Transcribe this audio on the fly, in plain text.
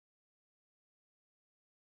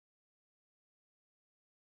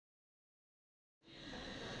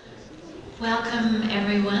Welcome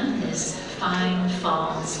everyone this fine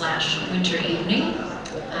fall/winter evening.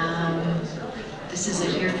 This is a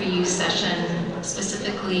Here For You session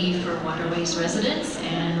specifically for Waterways residents,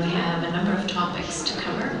 and we have a number of topics to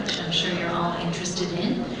cover, which I'm sure you're all interested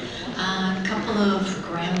in. A couple of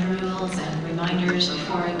ground rules and reminders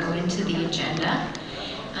before I go into the agenda.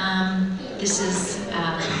 This is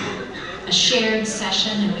a shared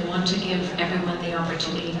session, and we want to give everyone the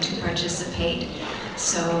opportunity to participate.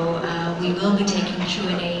 So we will be taking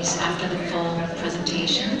Q&As after the full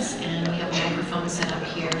presentations, and we have a microphone set up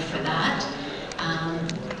here for that.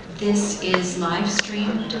 This is live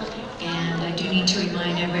streamed, and I do need to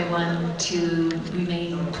remind everyone to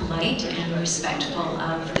remain polite and respectful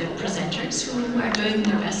of the presenters who are doing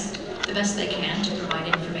the best they can to provide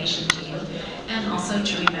information to you, and also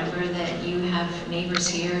to remember that you have neighbors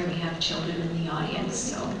here and we have children in the audience.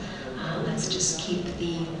 So let's just keep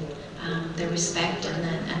the respect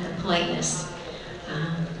and the politeness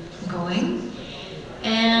going.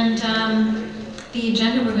 And the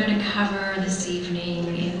agenda we're going to cover this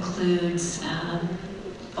evening includes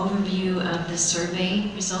overview of the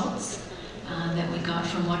survey results that we got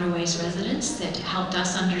from Waterways residents that helped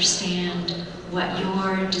us understand what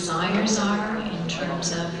your desires are in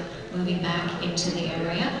terms of moving back into the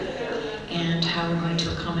area and how we're going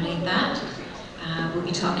to accommodate that. We'll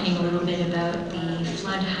be talking a little bit about the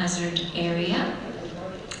flood hazard area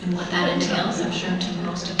and what that entails. I'm sure to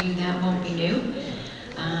most of you that won't be new.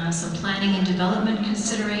 Some planning and development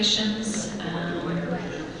considerations, a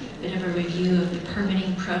bit of a review of the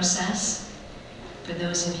permitting process for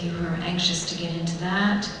those of you who are anxious to get into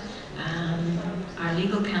that. Our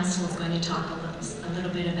legal counsel is going to talk a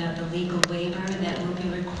little bit about the legal waiver that will be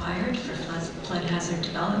required for flood hazard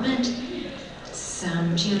development,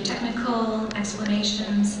 some geotechnical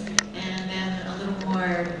explanations, and then a little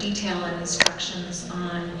more detail and instructions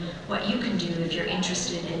on what you can do if you're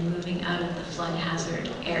interested in moving out of the flood hazard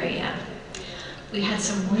area. We had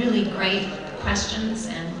some really great questions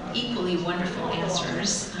and equally wonderful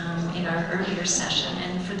answers in our earlier session,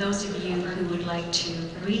 and for those of you who would like to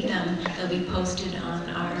read them, they'll be posted on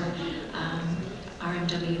our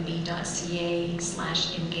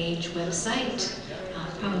rmwb.ca/engage website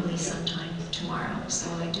probably sometime tomorrow. So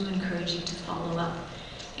I do encourage you to follow up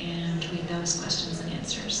and read those questions and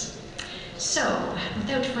answers. So,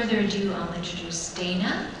 without further ado, I'll introduce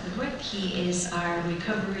Dana Woodward. He is our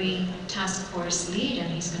Recovery Task Force lead,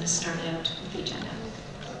 and he's going to start out with the agenda.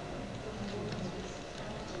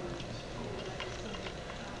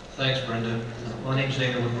 Thanks, Brenda. My name is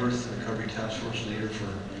Dana Woodward, Recovery Task Force leader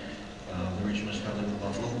for the Regional Municipality of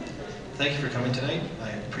Buffalo. Thank you for coming tonight. I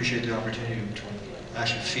appreciate the opportunity to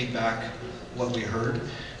actually feedback what we heard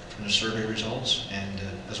from the survey results, and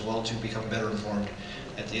as well to become better informed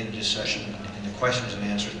at the end of this session in the questions and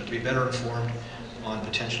answers, but to be better informed on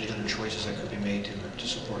potentially other choices that could be made to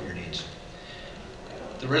support your needs.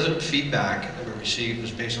 The resident feedback that we received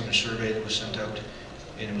was based on a survey that was sent out,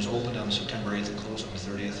 and it was opened on September 8th and closed on the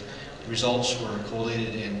 30th. The results were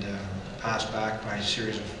collated and passed back by a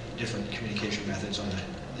series of different communication methods on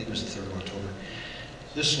I think it was the 3rd of October.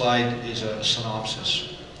 This slide is a synopsis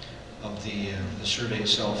of the survey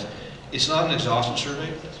itself. It's not an exhaustive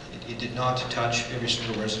survey. It did not touch every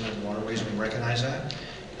single resident of Waterways, and we recognize that.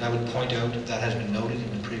 And I would point out that has been noted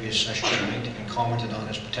in the previous session tonight and commented on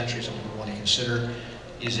as potentially something we want to consider.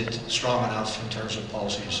 Is it strong enough in terms of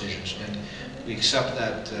policy decisions? And we accept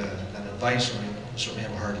that advice, and we certainly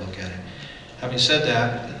have a hard look at it. Having said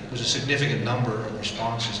that, it was a significant number of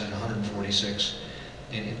responses at 146,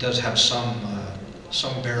 and it does have some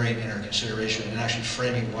bearing in our consideration and actually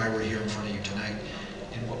framing why we're here in front of you tonight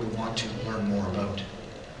and what we want to learn more about.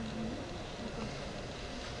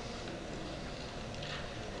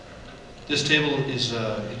 This table is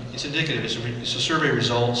it's indicative. It's a survey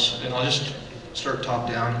results, and I'll just start top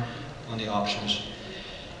down on the options.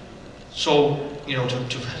 So, you know,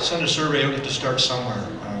 to send a survey out, you have to start somewhere.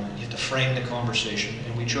 You have to frame the conversation,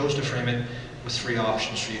 and we chose to frame it with 3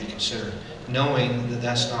 options for you to consider, knowing that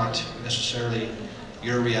that's not necessarily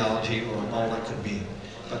your reality or all that could be.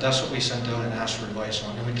 But that's what we sent out and asked for advice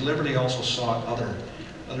on. And we deliberately also sought other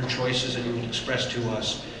choices that you would express to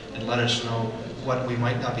us and let us know what we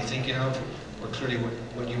might not be thinking of, or clearly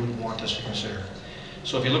what you would want us to consider.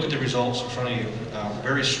 So if you look at the results in front of you,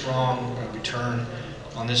 very strong return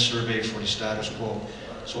on this survey for the status quo.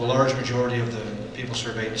 So a large majority of the people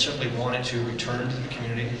surveyed simply wanted to return to the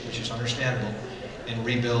community, which is understandable, and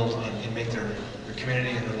rebuild and make their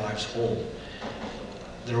community and their lives whole.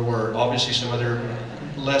 There were obviously some other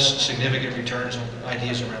less significant returns on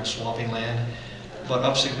ideas around swapping land, but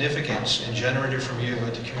of significance and generated from you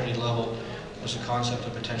at the community level was the concept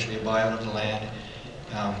of potentially a buyout of the land,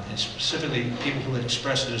 and specifically people who had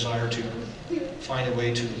expressed a desire to find a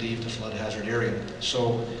way to leave the flood hazard area.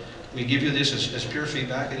 So we give you this as pure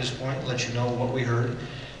feedback at this point, let you know what we heard,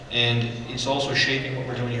 and it's also shaping what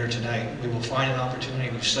we're doing here tonight. We will find an opportunity,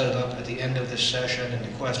 we've set it up at the end of this session and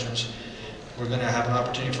the questions. We're going to have an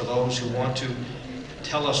opportunity for those who want to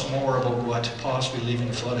tell us more about what possibly leaving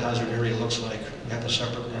the flood hazard area looks like. We have a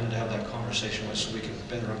separate room to have that conversation with so we can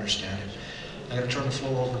better understand it. I'm going to turn the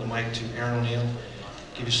floor over the mic to Aaron O'Neill,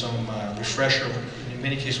 give you some refresher, in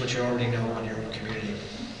many cases what you already know on your own community.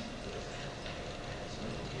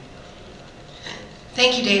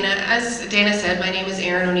 Thank you, Dana. As Dana said, my name is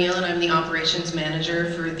Aaron O'Neill and I'm the Operations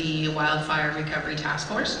Manager for the Wildfire Recovery Task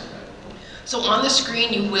Force. So on the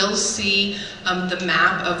screen you will see the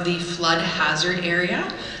map of the flood hazard area.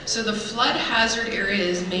 So the flood hazard area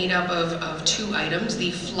is made up of two items,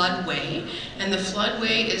 the floodway, and the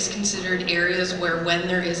floodway is considered areas where when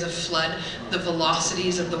there is a flood, the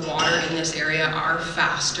velocities of the water in this area are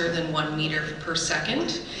faster than 1 meter per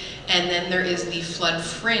second. And then there is the flood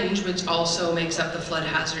fringe, which also makes up the flood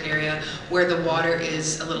hazard area, where the water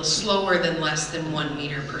is a little slower than less than 1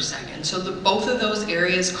 meter per second. So both of those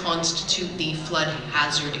areas constitute the flood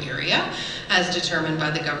hazard area, as determined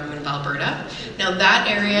by the Government of Alberta. Now that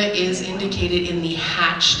area is indicated in the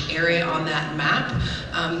hatched area on that map.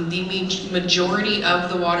 The majority of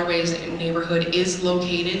the Waterways neighborhood is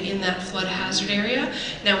located in that flood hazard area.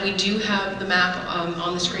 Now we do have the map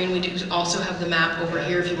on the screen. We do also have the map over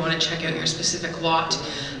here if you want to check out your specific lot.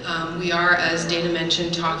 We are, as Dana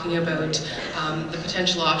mentioned, talking about the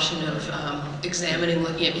potential option of examining,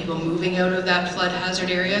 looking at people moving out of that flood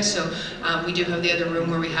hazard area. So we do have the other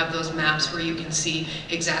room where we have those maps where you can see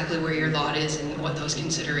exactly where your lot is and what those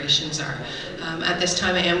considerations are. At this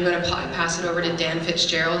time I am going to pass it over to Dan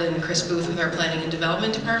Fitzgerald and Chris Booth with our Planning and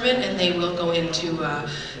Development Department, and they will go into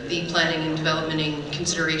the planning and development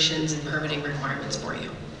considerations and permitting requirements for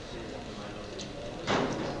you.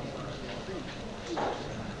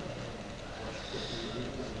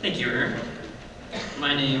 Thank you, Aaron.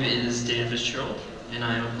 My name is Dan Fitzgerald, and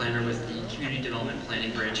I am a planner with the Community Development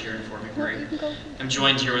Planning Branch here in Fort McMurray. I'm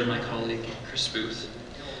joined here with my colleague, Chris Booth.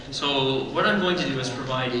 So what I'm going to do is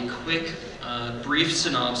provide a quick, brief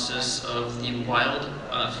synopsis of the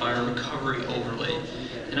wildfire recovery overlay.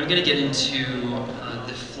 And I'm going to get into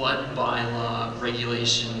the flood bylaw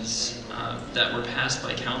regulations that were passed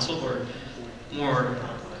by council, or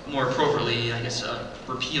more appropriately, I guess,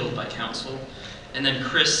 repealed by council. And then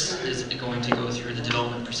Chris is going to go through the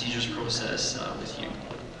development procedures process with you.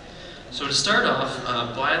 So to start off,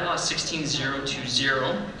 Bylaw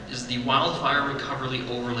 16020 is the Wildfire Recovery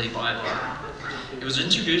Overlay Bylaw. It was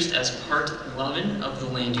introduced as Part 11 of the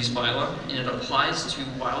Land Use Bylaw, and it applies to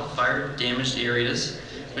wildfire damaged areas,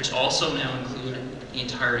 which also now include the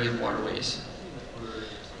entirety of waterways.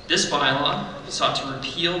 This bylaw sought to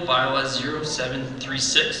repeal Bylaw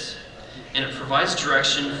 0736, and it provides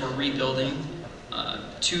direction for rebuilding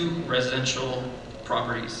to residential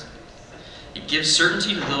properties. It gives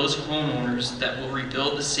certainty to those homeowners that will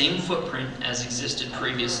rebuild the same footprint as existed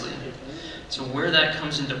previously. So where that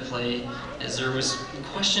comes into play is there was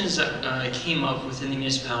questions that came up within the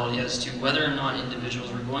municipality as to whether or not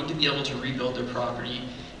individuals were going to be able to rebuild their property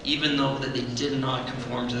even though that they did not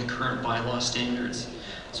conform to the current bylaw standards.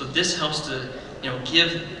 So this helps to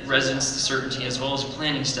give residents the certainty, as well as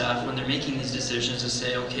planning staff, when they're making these decisions, to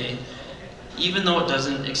say, okay, even though it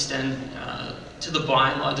doesn't extend to the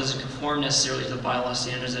bylaw, it doesn't conform necessarily to the bylaw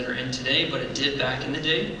standards that are in today, but it did back in the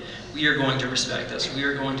day, we are going to respect that. So we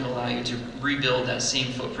are going to allow you to rebuild that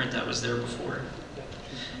same footprint that was there before.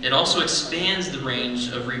 It also expands the range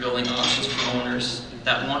of rebuilding options for owners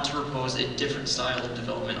that want to propose a different style of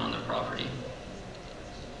development on their property.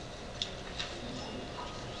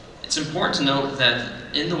 It's important to note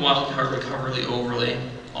that in the wildfire recovery overlay,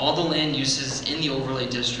 all the land uses in the overlay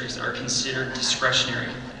districts are considered discretionary.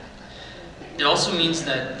 It also means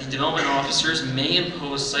that the development officers may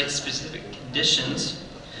impose site-specific conditions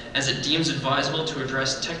as it deems advisable to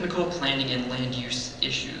address technical planning and land use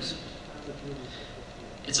issues.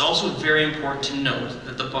 It's also very important to note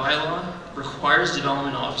that the bylaw requires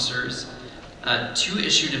development officers to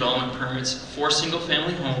issue development permits for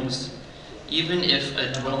single-family homes, even if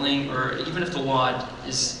a dwelling, or even if the lot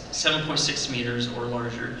is 7.6 meters or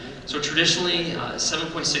larger. So traditionally,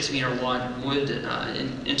 7.6 meter lot would,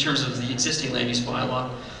 in terms of the existing land use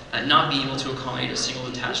bylaw, not be able to accommodate a single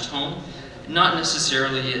detached home. Not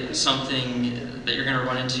necessarily something that you're going to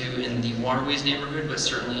run into in the Waterways neighborhood, but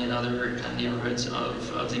certainly in other neighborhoods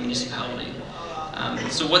of the municipality.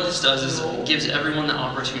 So what this does is it gives everyone the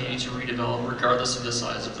opportunity to redevelop regardless of the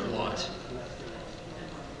size of their lot.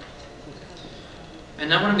 And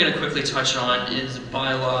now what I'm going to quickly touch on is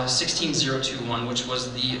bylaw 16021, which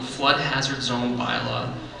was the flood hazard zone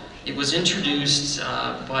bylaw. It was introduced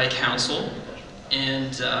by council, and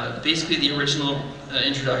basically the original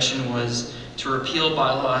introduction was to repeal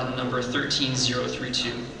bylaw number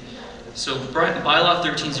 13032. So bylaw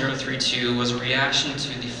 13032 was a reaction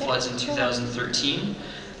to the floods in 2013,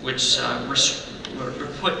 which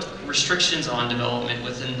put restrictions on development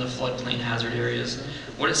within the floodplain hazard areas.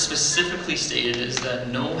 What it specifically stated is that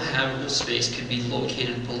no habitable space could be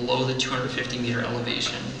located below the 250-meter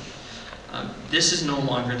elevation. This is no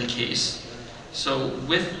longer the case. So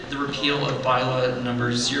with the repeal of bylaw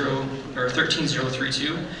number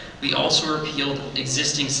 13032, we also repealed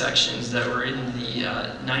existing sections that were in the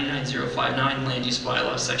 99059 land use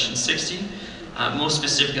bylaw, section 60. Most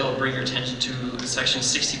specifically, I'll bring your attention to section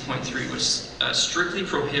 60.3, which strictly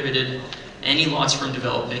prohibited any lots from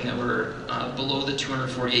developing that were below the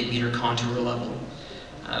 248-meter contour level.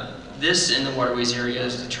 This in the Waterways area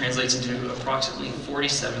translates into approximately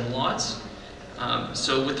 47 lots.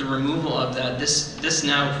 So with the removal of that, this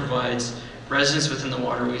now provides residents within the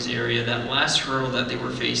Waterways area that last hurdle that they were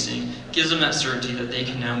facing, gives them that certainty that they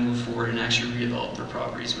can now move forward and actually redevelop their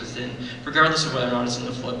properties within, regardless of whether or not it's in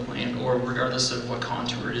the floodplain or regardless of what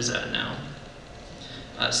contour it is at now.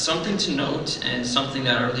 Something to note, and something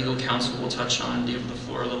that our legal counsel will touch on, deal with the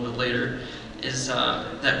floor a little bit later, is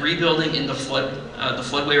that rebuilding in the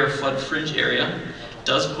floodway or flood fringe area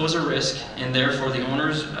does pose a risk, and therefore the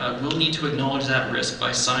owners will need to acknowledge that risk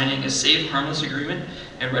by signing a safe, harmless agreement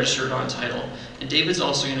and register it on title. And David's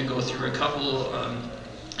also going to go through a couple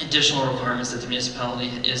additional requirements that the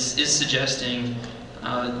municipality is suggesting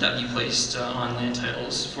that be placed on land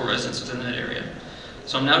titles for residents within that area.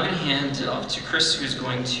 So I'm now going to hand it off to Chris, who's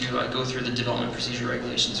going to go through the development procedure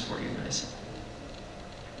regulations for you guys.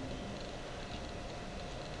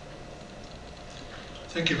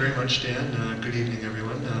 Thank you very much, Dan. Good evening,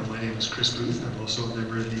 everyone. My name is Chris Booth. I'm also a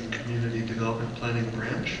member of the Community Development Planning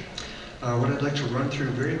Branch. What I'd like to run through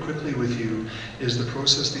very quickly with you is the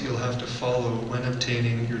process that you'll have to follow when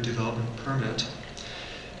obtaining your development permit.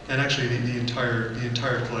 And actually the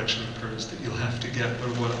entire collection of permits that you'll have to get, but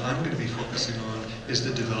what I'm going to be focusing on is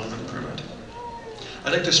the development permit.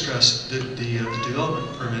 I'd like to stress that the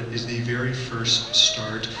development permit is the very first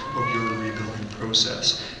start of your rebuilding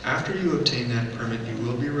process. After you obtain that permit, you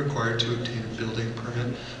will be required to obtain a building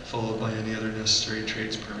permit, followed by any other necessary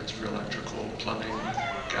trades permits for electrical, plumbing,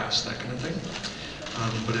 gas, that kind of thing.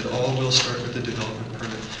 But it all will start with the development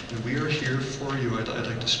permit. And we are here for you. I'd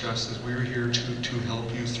like to stress this. We're here to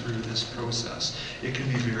help you through this process. It can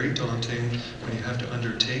be very daunting when you have to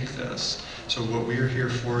undertake this. So what we are here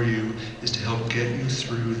for you is to help get you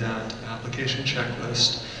through that application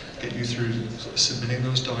checklist, get you through submitting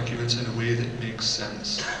those documents in a way that makes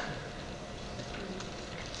sense.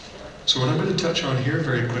 So what I'm going to touch on here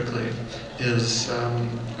very quickly is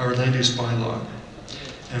our land use bylaw.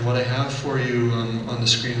 And what I have for you on the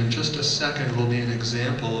screen in just a second will be an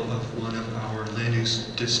example of one of our land use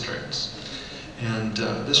districts. And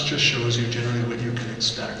this just shows you generally what you can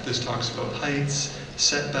expect. This talks about heights,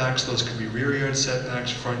 setbacks. Those can be rear yard setbacks,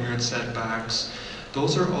 front yard setbacks.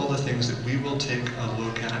 Those are all the things that we will take a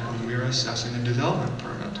look at when we're assessing a development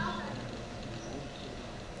permit.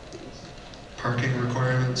 Parking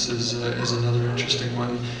requirements is another interesting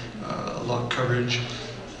one. Lot coverage.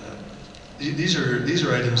 These are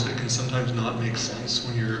items that can sometimes not make sense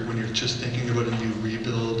when you're just thinking about a new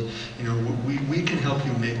rebuild. You know, we can help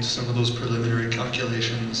you make some of those preliminary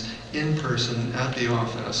calculations in person at the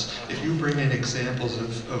office. If you bring in examples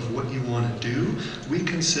of what you want to do, we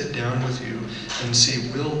can sit down with you and see,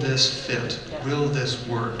 will this fit? Will this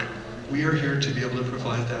work? We are here to be able to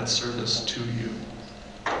provide that service to you.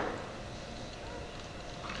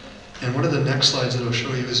 And one of the next slides that I'll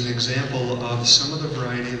show you is an example of some of the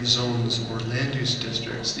variety of zones or land use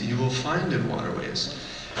districts that you will find in Waterways.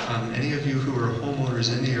 Any of you who are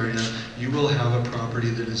homeowners in the area, you will have a property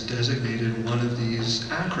that is designated one of these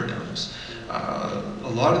acronyms. A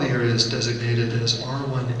lot of the area is designated as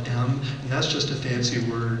R1M, and that's just a fancy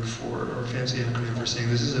word for, or fancy acronym for saying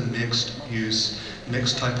this is a mixed use,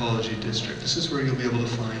 mixed typology district. This is where you'll be able to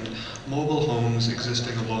find mobile homes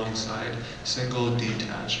existing alongside single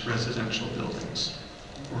detached residential buildings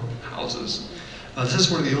or houses. This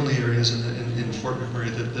is one of the only areas in Fort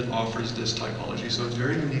McMurray that offers this typology, so it's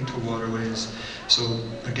very unique to Waterways. So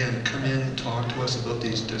again, come in, talk to us about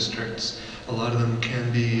these districts. A lot of them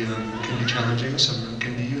can be challenging, some of them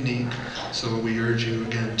can be unique, so we urge you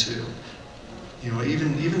again to, you know,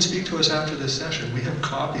 even speak to us after this session. We have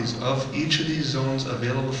copies of each of these zones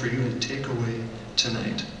available for you to take away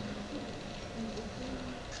tonight.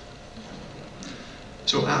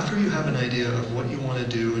 So after you have an idea of what you want to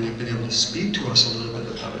do and you've been able to speak to us a little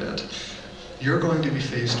bit about it, you're going to be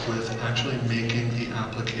faced with actually making the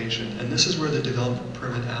application. And this is where the development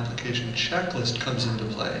permit application checklist comes into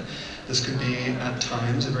play. This can be, at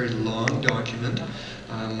times, a very long document,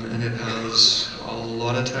 and it has a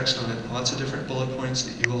lot of text on it, lots of different bullet points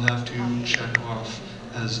that you will have to check off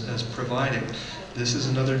as providing. This is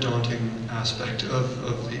another daunting aspect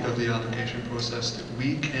of the application process that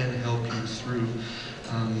we can help you through.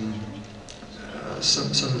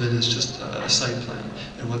 Some of it is just a site plan,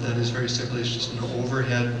 and what that is very simply is just an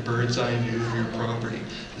overhead bird's eye view of your property.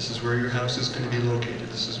 This is where your house is going to be located.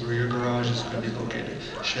 This is where your garage is going to be located.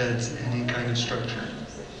 Sheds, any kind of structure.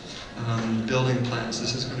 Building plans.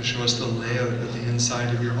 This is going to show us the layout of the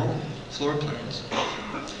inside of your home. Floor plans.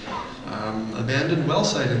 Abandoned well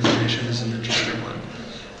site information is an interesting one.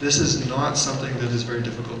 This is not something that is very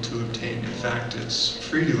difficult to obtain. In fact, it's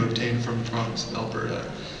free to obtain from the province of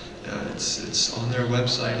Alberta. It's on their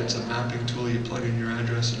website. It's a mapping tool. You plug in your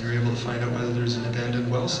address and you're able to find out whether there's an abandoned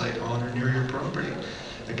well site on or near your property.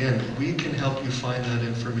 Again, we can help you find that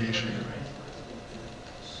information.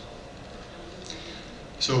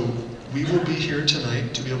 So we will be here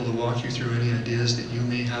tonight to be able to walk you through any ideas that you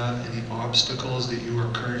may have, any obstacles that you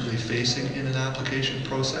are currently facing in an application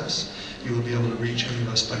process. You will be able to reach any of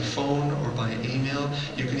us by phone or by email.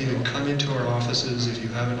 You can even come into our offices if you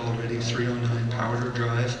haven't already, 309 Powder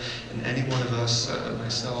Drive, and any one of us,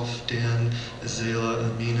 myself, Dan, Azela,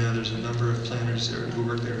 Amina, there's a number of planners there who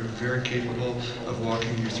work there who are very capable of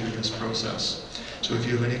walking you through this process. So if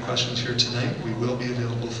you have any questions here tonight, we will be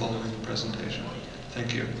available following the presentation.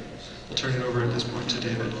 Thank you. I'll turn it over at this point to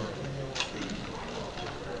David.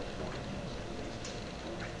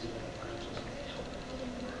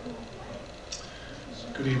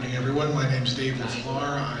 Good evening, everyone. My name is David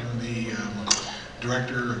Flar. I'm the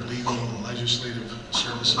Director of Legal and Legislative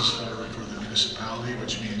Services for the municipality,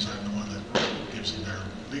 which means I'm the one that gives them their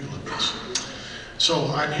legal advice. So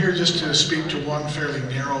I'm here just to speak to one fairly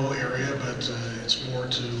narrow area, but it's more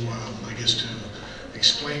to, I guess, to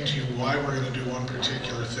explain to you why we're going to do one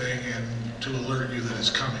particular thing and to alert you that it's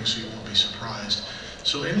coming so you won't be surprised.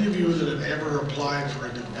 So any of you that have ever applied for a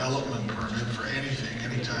development permit for anything,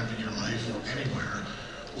 anytime in your life, anywhere,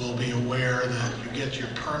 will be aware that you get your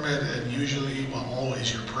permit, and usually, well,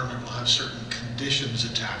 always your permit will have certain conditions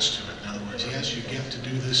attached to it. In other words, yes, you get to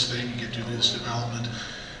do this thing, you get to do this development,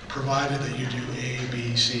 provided that you do A,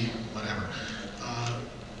 B, C, whatever.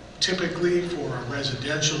 Typically, for a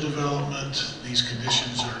residential development, these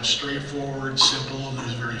conditions are straightforward, simple, and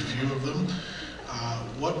there's very few of them.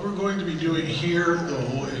 What we're going to be doing here,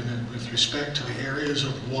 though, with respect to the areas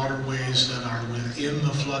of waterways that are within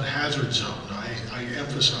the flood hazard zone, I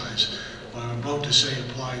emphasize what I'm about to say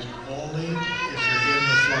applies only if you're in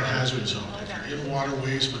the flood hazard zone. If you're in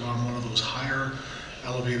waterways but on one of those higher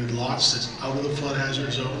elevated lots that's out of the flood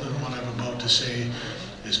hazard zone, then what I'm about to say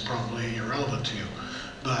is probably irrelevant to you.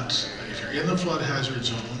 But if you're in the flood hazard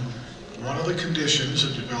zone, one of the conditions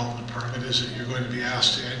of development permit is that you're going to be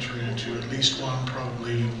asked to enter into at least one,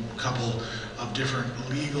 probably a couple of different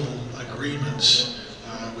legal agreements.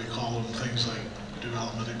 We call them things like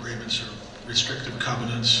development agreements or restrictive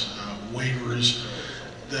covenants, waivers,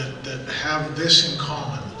 that have this in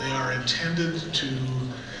common. They are intended to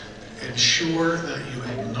ensure that you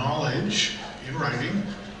acknowledge in writing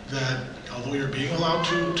that although you're being allowed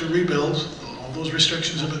to rebuild, all those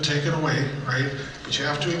restrictions have been taken away, right? But you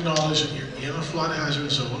have to acknowledge that you're in a flood hazard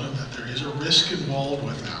zone and that there is a risk involved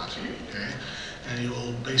with that, okay? And you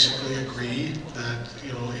will basically agree that,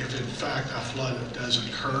 you know, if in fact a flood does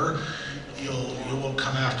occur, you won't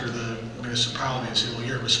come after the municipality and say, well,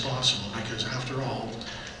 you're responsible, because after all,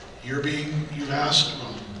 you've asked,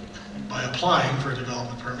 well, by applying for a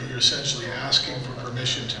development permit, you're essentially asking for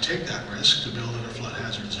permission to take that risk to build in a flood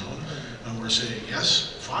hazard zone. And we're saying,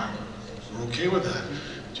 yes, fine, we're okay with that.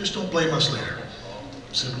 Just don't blame us later.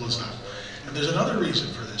 Simple as that. And there's another reason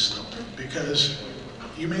for this, though, because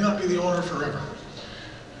you may not be the owner forever.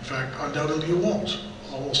 In fact, undoubtedly you won't.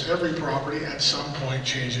 Almost every property at some point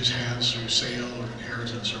changes hands through sale or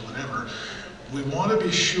inheritance or whatever. We want to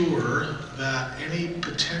be sure that any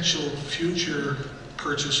potential future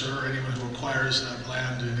purchaser or anyone who acquires that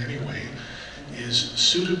land in any way is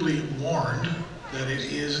suitably warned that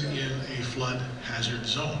it is in a flood hazard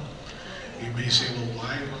zone. You may say, well,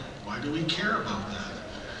 why do we care about that?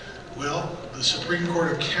 Well, the Supreme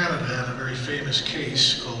Court of Canada, in a very famous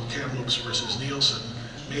case called Kamloops versus Nielsen,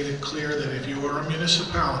 made it clear that if you are a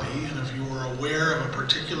municipality and if you are aware of a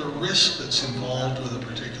particular risk that's involved with a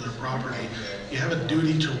particular property, you have a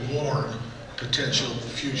duty to warn potential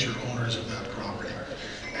future owners of that property.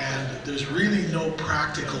 And there's really no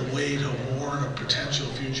practical way to warn a potential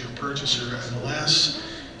future purchaser unless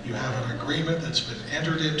you have an agreement that's been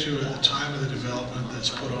entered into at the time of the development that's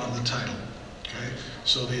put on the title. Okay?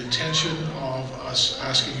 So the intention of us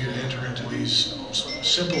asking you to enter into these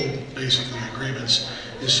simple, basically, agreements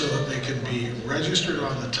is so that they can be registered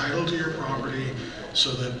on the title to your property,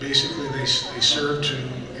 so that basically they serve to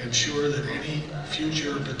ensure that any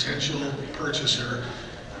future potential purchaser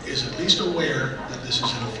is at least aware that this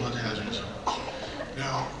is in a flood hazard zone.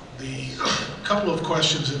 Now, the couple of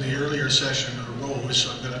questions in the earlier session arose,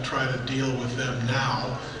 so I'm going to try to deal with them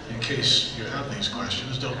now in case you have these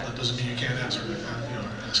questions. That doesn't mean you can't answer,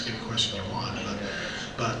 ask any question you want.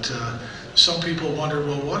 But some people wonder,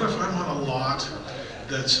 well, what if I'm on a lot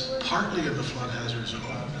that's partly in the flood hazard zone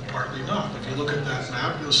and partly not? If you look at that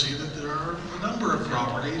map, you'll see that there are a number of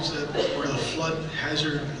properties where the flood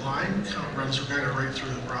hazard line runs kind of right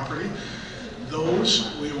through the property.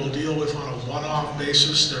 Those we will deal with on a one-off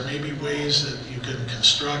basis. There may be ways that you can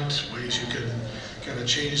construct, ways you can kind of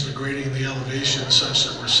change the grading and the elevation such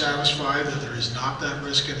that we're satisfied that there is not that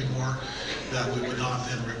risk anymore, that we would not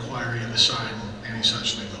then require you to sign any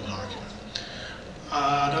such legal document.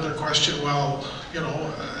 Another question, well,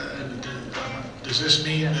 does this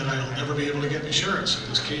mean that I'll never be able to get insurance if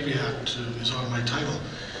this caveat is on my title?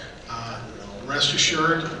 Rest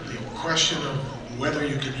assured, the question of whether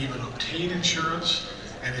you can even obtain insurance,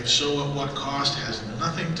 and if so, at what cost, has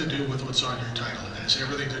nothing to do with what's on your title. It has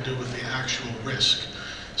everything to do with the actual risk.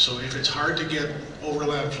 So if it's hard to get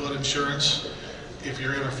overland flood insurance, if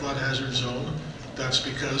you're in a flood hazard zone, that's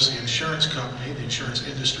because the insurance company, the insurance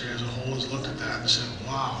industry as a whole, has looked at that and said,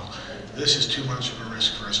 wow, this is too much of a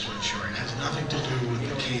risk for us to insure. It has nothing to do with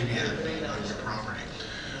the caveat being on your property.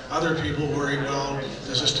 Other people worry, well,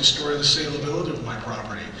 does this destroy the saleability of my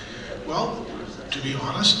property? Well, to be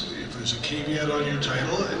honest, if there's a caveat on your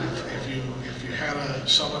title, and if you had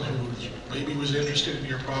someone who maybe was interested in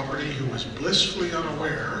your property who was blissfully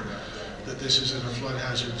unaware that this is in a flood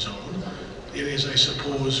hazard zone, it is, I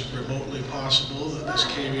suppose, remotely possible that this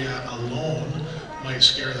caveat alone might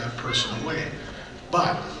scare that person away.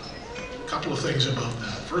 But a couple of things about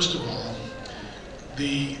that. First of all,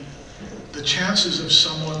 the chances of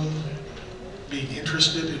someone being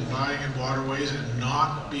interested in buying in Waterways and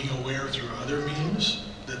not being aware through other means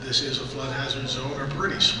that this is a flood hazard zone are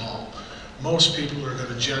pretty small. Most people are going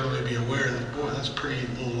to generally be aware that, boy, that's pretty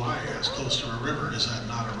low lying, that's close to a river. Is that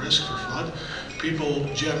not a risk for flood? People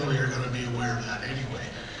generally are going to be aware of that anyway.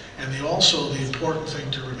 And the important thing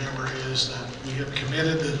to remember is that we have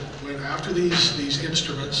committed that after these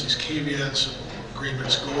instruments, these caveats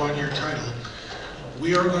agreements go on your title,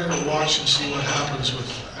 we are going to watch and see what happens with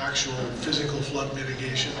actual physical flood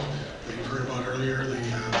mitigation that you've heard about earlier, the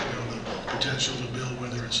potential to build,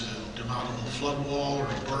 whether it's a demountable flood wall or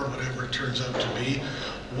a berm, whatever it turns out to be.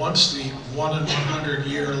 Once the 1 in 100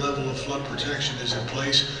 year level of flood protection is in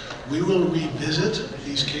place, we will revisit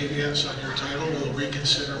these caveats on your title. We'll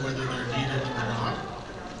reconsider whether they're needed or not.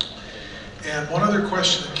 And one other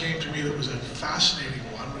question that came to me that was a fascinating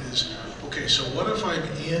one is, okay, so what if I'm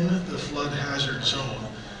in the flood hazard zone,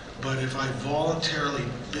 but if I voluntarily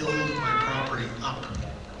build my property up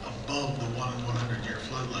above the 1 in 100 year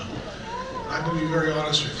flood level? I'm going to be very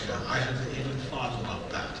honest with you, I haven't even thought about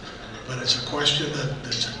that. But it's a question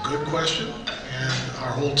that's a good question, and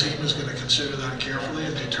our whole team is going to consider that carefully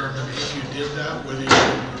and determine if you did that, whether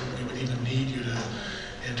we would even need you to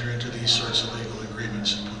enter into these sorts of legal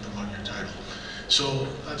agreements and put them on your title. So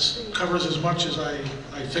that covers as much as I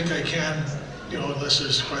think I can, unless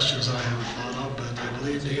there's questions that I haven't thought of, but I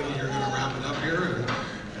believe, Dana, you're going to wrap it up here, and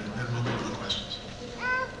then we'll go to the questions.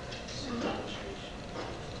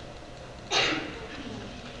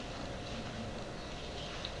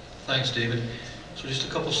 Thanks, David. So just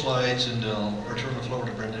a couple slides, and I'll return the floor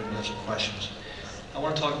to Brendan if we have some questions. I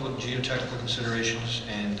want to talk about geotechnical considerations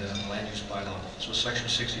and land use bylaw. So section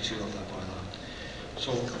 62 of that bylaw.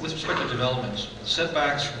 So with respect to developments,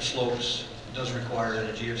 setbacks from slopes does require that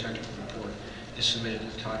a geotechnical report is submitted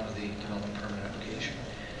at the time of the development permit application.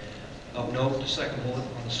 Of note, the second bullet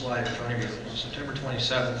on the slide in front of you, on September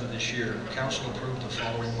 27th of this year, Council approved the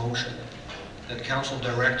following motion: that Council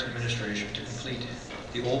direct administration to complete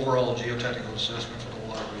the overall geotechnical assessment for the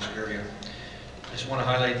Waterways area. I just want to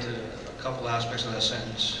highlight a couple aspects of that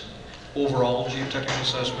sentence. Overall geotechnical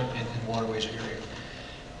assessment in Waterways area.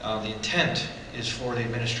 The intent is for the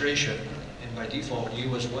administration, and by default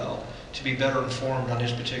you as well, to be better informed on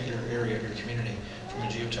this particular area of your community from a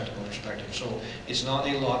geotechnical perspective. So it's not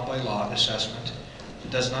a lot-by-lot assessment.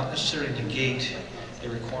 It does not necessarily negate the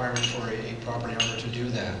requirement for a property owner to do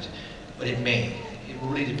that, but it may. it will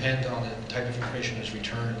really depend on the type of information that's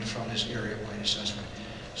returned from this area-wide assessment.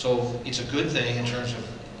 So it's a good thing in terms of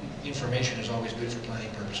information is always good for planning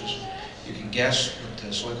purposes. You can guess what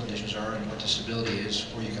the soil conditions are and what the stability is,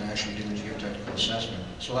 or you can actually do a geotechnical assessment.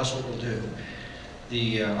 So that's what we'll do.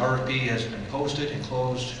 The RFP has been posted and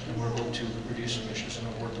closed, and we're going to reduce emissions and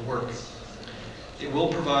award the work. It will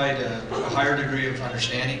provide a higher degree of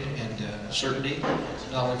understanding and certainty,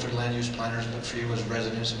 not only for the land use planners, but for you as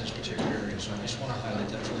residents in this particular area. So I just want to highlight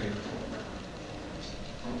that for you.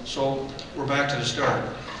 So we're back to the start.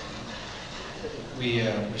 We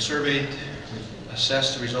surveyed, we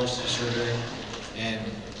assessed the results of the survey, and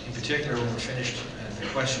in particular, when we're finished the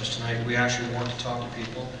questions tonight, we actually want to talk to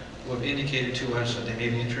people who have indicated to us that they may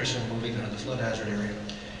be interested in moving into the flood hazard area.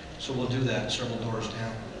 So we'll do that several doors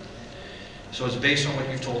down. So it's based on what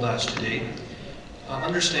you've told us to date.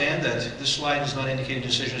 Understand that this slide does not indicate a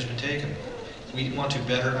decision has been taken. We want to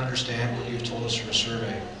better understand what you've told us through a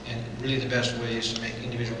survey, and really the best way is to make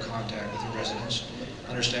individual contact with the residents,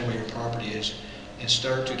 understand where your property is, and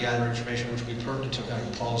start to gather information which will be pertinent to kind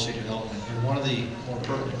of policy development. And one of the more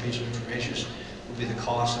pertinent pieces of information would be the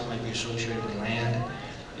cost that might be associated with land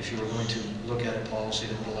if you were going to look at a policy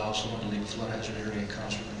that would allow someone to leave a flood hazard area in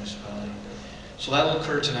concert with the municipality. So that will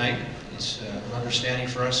occur tonight. It's an understanding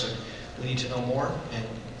for us that we need to know more, and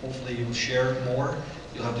hopefully you'll share more.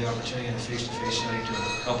 You'll have the opportunity in a face-to-face setting to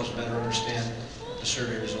help us better understand the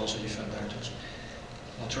survey results that you fed back to us.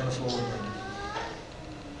 I'll turn the floor over to Brenda.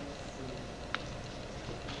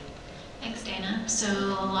 Thanks, Dana. So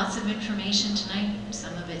lots of information tonight.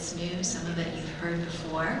 Some of it's new, some of it you've heard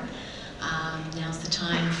before. Now's the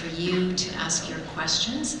time for you to ask your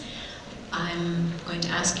questions. I'm going to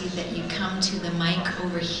ask you that you come to the mic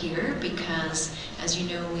over here because, as you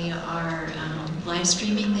know, we are live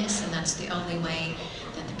streaming this, and that's the only way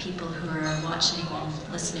that the people who are watching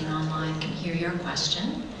and listening online can hear your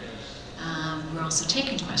question. We're also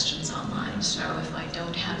taking questions online, so if I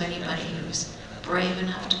don't have anybody who's brave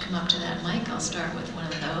enough to come up to that mic, I'll start with one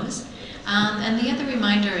of those. And the other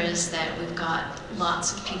reminder is that we've got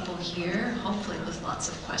lots of people here, hopefully with lots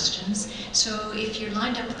of questions. So if you're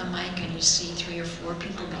lined up with the mic and you see 3 or 4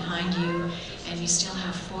 people behind you and you still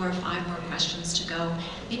have 4 or 5 more questions to go,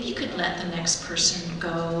 maybe you could let the next person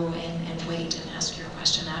go and wait and ask your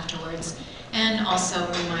question afterwards. And also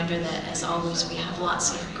a reminder that, as always, we have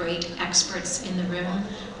lots of great experts in the room.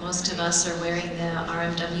 Most of us are wearing the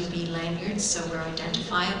RMWB lanyards, so we're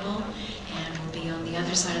identifiable, and we'll be on the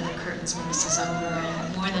other side of the curtains when this is over,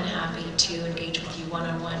 and more than happy to engage with you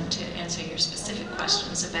one-on-one to answer your specific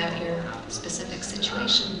questions about your specific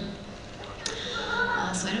situation.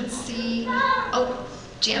 So I don't see... Oh,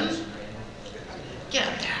 Jim? Get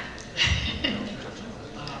up there.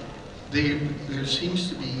 There seems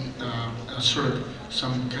to be a sort of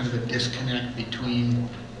some kind of a disconnect between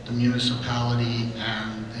the municipality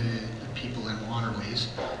and the people in Waterways,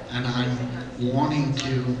 and I'm wanting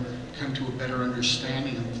to come to a better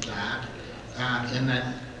understanding of that, in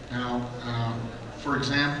that now, for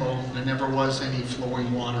example, there never was any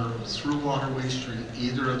flowing water through Waterways during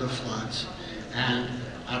either of the floods, and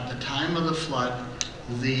at the time of the flood,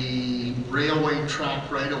 the railway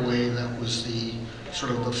track right-of-way that was the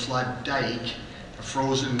sort of the flood dike,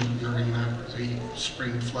 frozen during the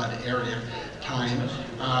spring flood area time,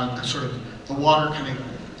 sort of the water kind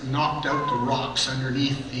of knocked out the rocks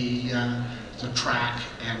underneath the track,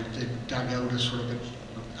 and it dug out a sort of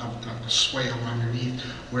a swale underneath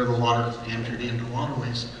where the water entered into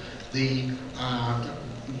Waterways. The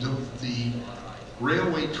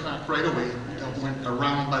railway track right-of-way that went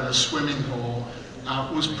around by the swimming hole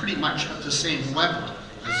was pretty much at the same level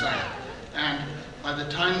as that. And by the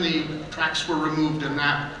time the tracks were removed and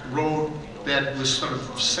that road bed was sort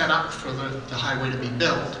of set up for the highway to be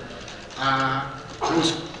built, it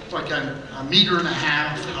was like a 1.5 meter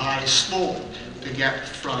high slope to get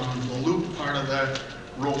from the loop part of the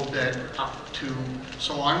road bed up to.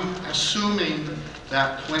 So I'm assuming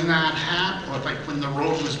that when that happened, like when the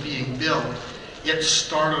road was being built, it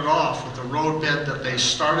started off with the road bed that they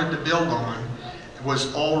started to build on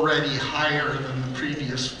was already higher than the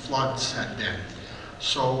previous floods had been.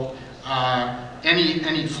 So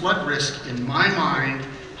any flood risk, in my mind,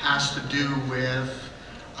 has to do with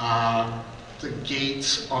the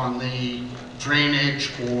gates on the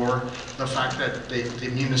drainage, or the fact that the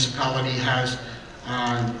municipality has,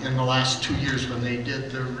 in the last 2 years when they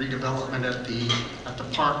did the redevelopment at the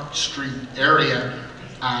Park Street area,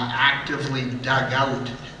 actively dug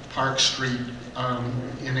out Park Street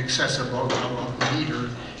in excess of about a meter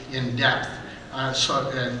in depth.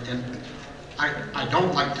 And I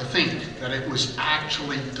don't like to think that it was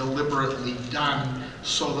actually deliberately done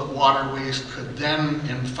so that Waterways could then,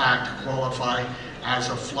 in fact, qualify as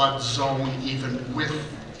a flood zone even with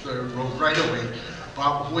the road right-of-way.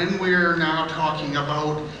 But when we're now talking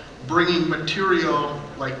about bringing material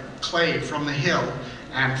like clay from the hill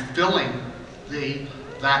and filling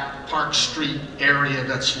that Park Street area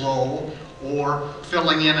that's low, or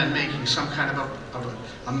filling in and making some kind of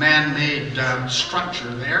a man-made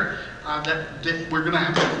structure there, that we're going to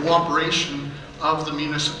have the cooperation of the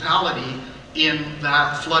municipality in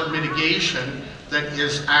that flood mitigation that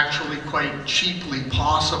is actually quite cheaply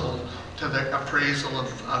possible to the appraisal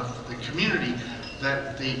of the community.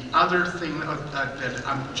 That the other thing that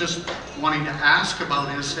I'm just wanting to ask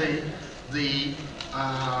about is, say, the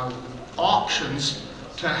options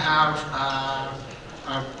to have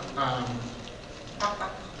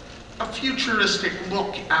a futuristic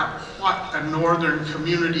look at what a northern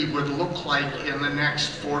community would look like in the next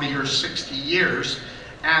 40 or 60 years,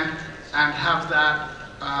 and have that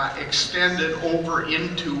extended over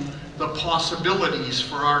into the possibilities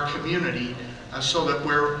for our community, so that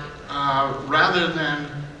we're, rather than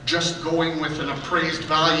just going with an appraised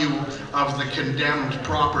value of the condemned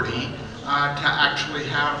property, to actually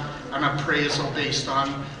have an appraisal based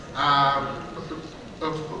on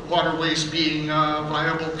of Waterways being a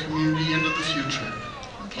viable community into the future.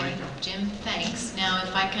 Okay, Jim, thanks. Now,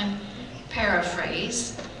 if I can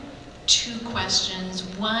paraphrase, 2 questions.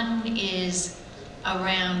 One is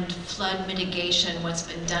around flood mitigation, what's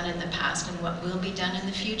been done in the past and what will be done in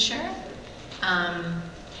the future.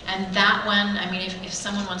 And that one, I mean, if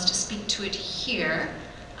someone wants to speak to it here,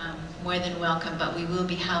 more than welcome, but we will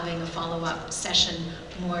be having a follow-up session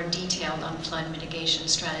more detailed on flood mitigation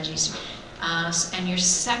strategies. And your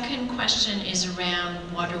second question is around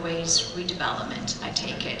Waterways redevelopment, I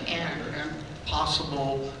take it. And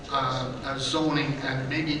possible zoning, and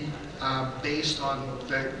maybe based on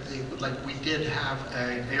like we did have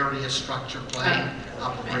an area structure plan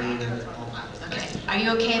upgrade and all that. Okay. Are you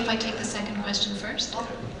okay if I take the second question first?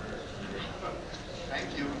 Okay.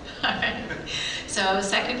 Thank you. All right. So,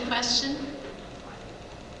 second question.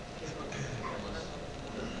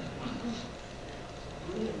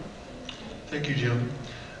 Thank you, Jim.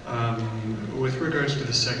 With regards to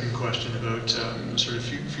the second question about sort of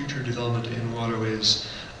future development in Waterways,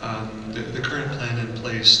 the current plan in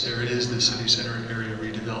place, there is the city center area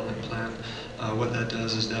redevelopment plan. What that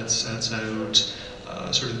does is that sets out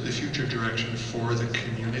sort of the future direction for the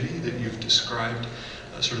community that you've described,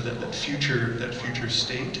 sort of that future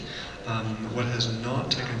state. What has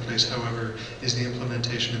not taken place, however, is the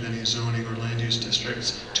implementation of any zoning or land use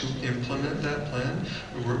districts to implement that plan.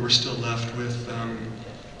 We're still left with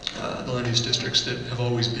the land use districts that have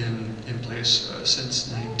always been in place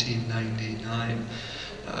since 1999.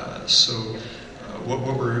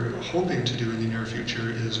 What we're hoping to do in the near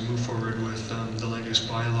future is move forward with the land use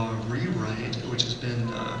bylaw rewrite, which has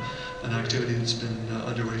been an activity that's been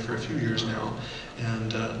underway for a few years now,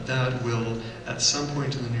 and that will, at some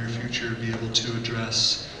point in the near future, be able to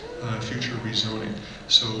address future rezoning.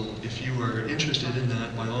 So if you are interested in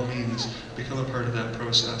that, by all means, become a part of that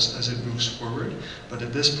process as it moves forward. But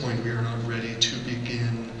at this point, we are not ready to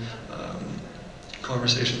begin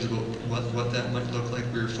conversations about what that might look like.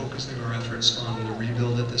 We're focusing our efforts on the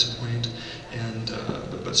rebuild at this point, and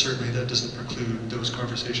but certainly that doesn't preclude those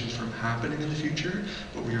conversations from happening in the future.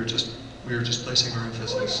 But we are just placing our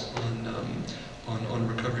emphasis on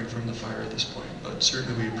recovering from the fire at this point. But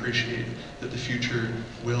certainly we appreciate that the future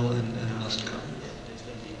will and must come.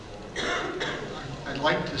 I'd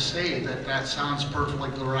like to say that that sounds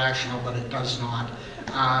perfectly rational, but it does not.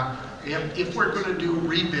 If we're going to do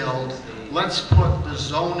rebuild, let's put the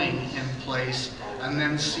zoning in place and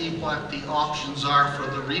then see what the options are for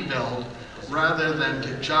the rebuild, rather than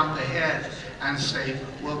to jump ahead and say,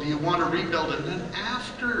 well, do you want to rebuild? And then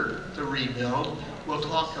after the rebuild, we'll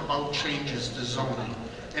talk about changes to zoning.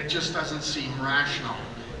 It just doesn't seem rational.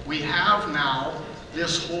 We have now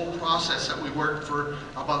this whole process that we worked for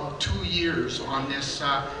about 2 years on this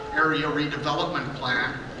area redevelopment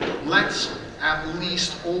plan. Let's at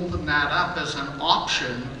least open that up as an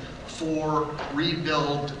option for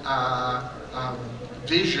rebuild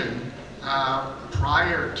vision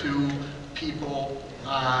prior to people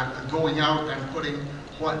going out and putting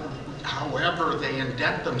however they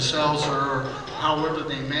indebt themselves or however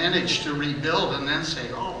they manage to rebuild, and then say,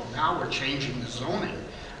 oh, now we're changing the zoning.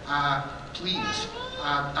 Please,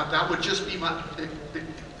 that would just be my,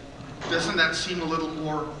 doesn't that seem a little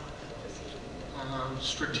more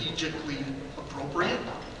strategically appropriate?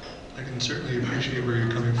 I can certainly appreciate where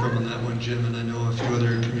you're coming from on that one, Jim, and I know a few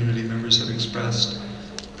other community members have expressed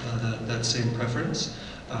that same preference.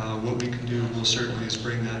 What we can do will certainly is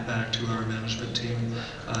bring that back to our management team.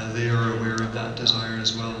 They are aware of that desire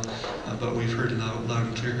as well, but we've heard loud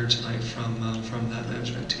and clear here tonight from that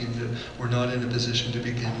management team that we're not in a position to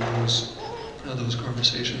begin those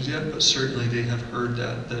conversations yet, but certainly they have heard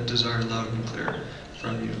that desire loud and clear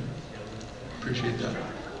from you. Appreciate that.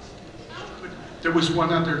 There was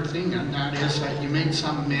one other thing, and that is that you made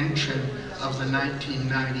some mention of the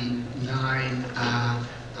 1999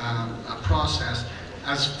 process.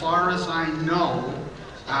 As far as I know,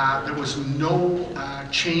 there was no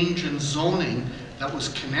change in zoning that was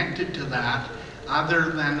connected to that, other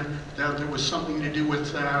than there was something to do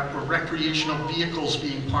with recreational vehicles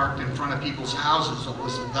being parked in front of people's houses. It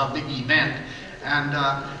was the big event. And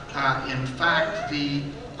in fact, the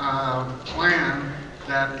plan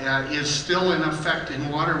that is still in effect in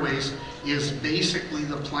Waterways is basically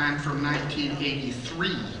the plan from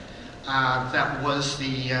 1983. That was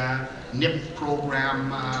the NIP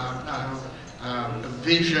program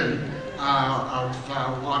vision of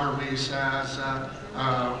Waterways as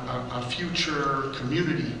a future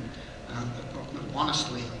community.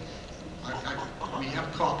 Honestly, we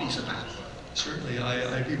have copies of that. Certainly,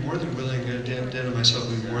 I'd be more than willing, Dan and myself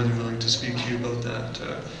would be more than willing to speak to you about that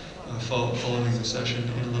following the session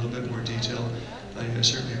in a little bit more detail. I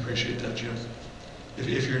certainly appreciate that, Jim.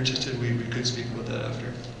 If you're interested, we could speak about that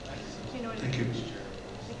after. Thank you.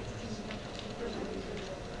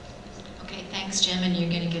 Okay, thanks, Jim, and you're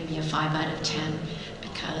going to give me a 5 out of 10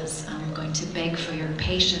 because I'm going to beg for your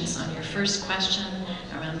patience on your first question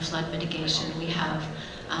around flood mitigation. We have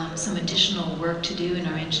some additional work to do in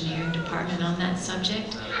our engineering department on that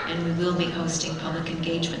subject, and we will be hosting public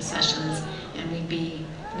engagement sessions, and we'd be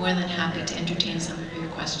more than happy to entertain some of your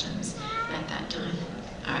questions at that time.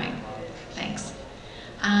 All right, thanks.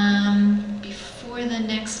 Before the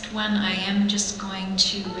next one, I am just going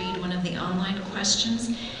to read one of the online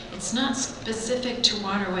questions. It's not specific to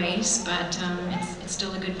Waterways, but it's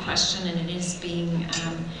still a good question, and it is being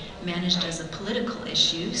managed as a political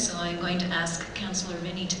issue. So I'm going to ask Councillor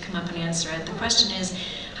Vinnie to come up and answer it. The question is,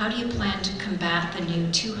 how do you plan to combat the new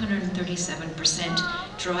 237%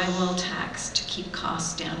 drywall tax to keep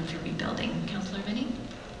costs down for rebuilding? Councillor Vinnie?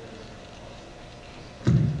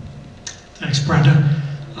 Thanks, Brenda.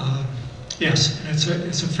 Yes,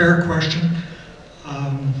 it's a fair question.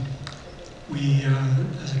 We,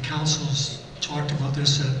 as a council, talked about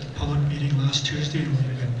this at the public meeting last Tuesday, and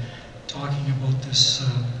we've been talking about this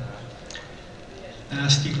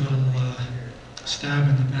nasty little stab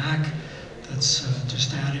in the back that's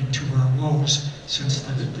just adding to our woes since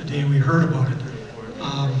the day we heard about it.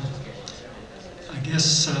 I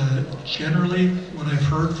guess generally what I've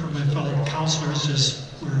heard from my fellow councillors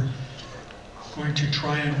is we're going to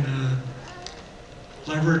try and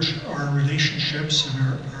leverage our relationships and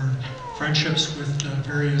our friendships with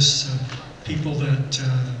various people that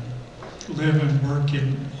live and work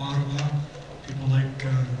in Ottawa, people like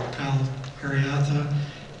Kyle Ariatha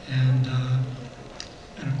and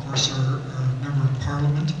of course our member of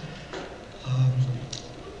Parliament.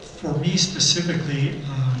 For me specifically,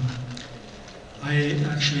 I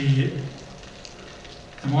actually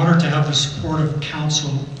am honored to have the support of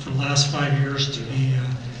council for the last 5 years to be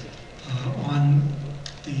on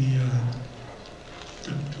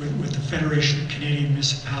with the Federation of Canadian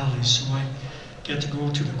Municipalities. So I get to go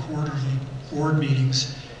to the quarterly board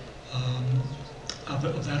meetings of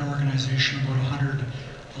that organization, about 100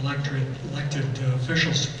 elected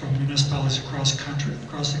officials from municipalities across the country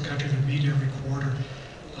that meet every quarter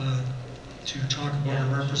to talk about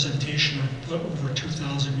our representation of over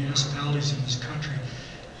 2,000 municipalities in this country.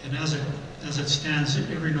 And as it stands,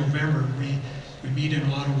 every November we meet in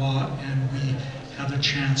Ottawa and we have the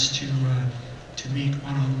chance to meet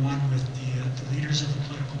one-on-one with the leaders of the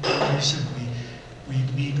political parties, and we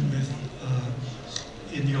meet with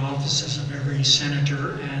in the offices of every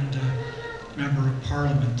senator and member of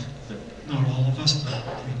Parliament. Not all of us, but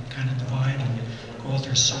we kind of divide and go out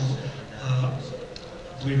there. So I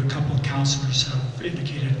believe a couple of councillors have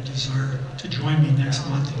indicated a desire to join me next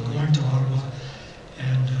month in going to Ottawa,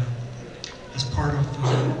 and as part of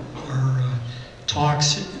our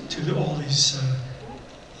talks to all these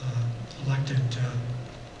elected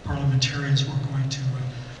parliamentarians, we're going to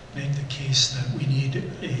make the case that we need a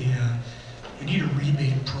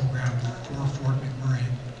rebate program for Fort McMurray.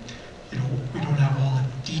 You know, we don't have all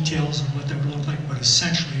the details of what that would look like, but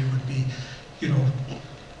essentially it would be, you know,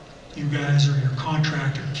 you guys or your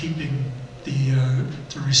contractor keeping the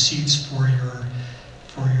receipts for your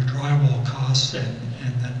drywall costs, and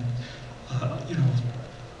then you know,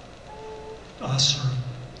 us or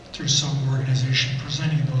through some organization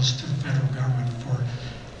presenting those to the federal government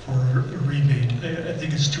for a rebate. I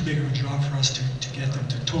think it's too big of a job for us to get them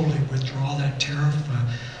to totally withdraw that tariff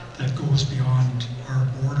that goes beyond our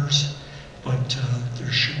borders, but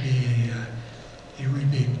there should be a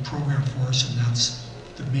rebate program for us, and that's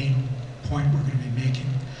the main point we're going to be making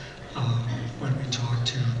when we talk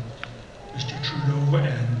to Mr. Trudeau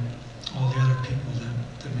and all the other people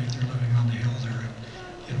that make their living on the hill there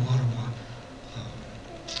in Ottawa.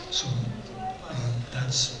 So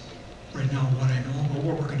that's right now what I know about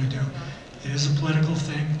what we're going to do. It is a political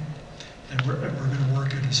thing, and we're going to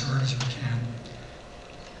work it as hard as we can.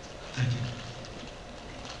 Thank you.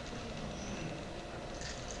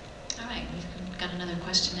 All right, we've got another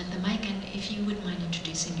question at the mic, and if you wouldn't mind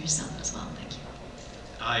introducing yourself as well, thank you.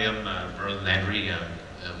 Hi, I'm Merlin Landry. I'm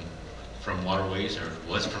from Waterways, or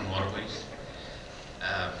was from Waterways.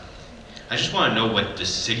 I just want to know what the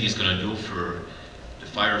city is going to do for the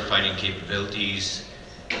firefighting capabilities.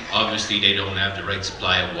 Obviously, they don't have the right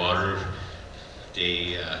supply of water.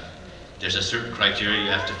 There's a certain criteria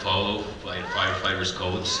you have to follow by the firefighters'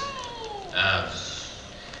 codes.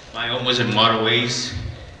 My home was in Waterways,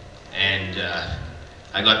 and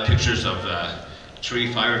I got pictures of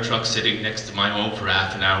 3 fire trucks sitting next to my home for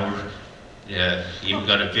half an hour. Even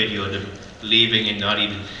got a video of them leaving and not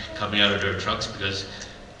even coming out of their trucks because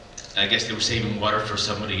I guess they were saving water for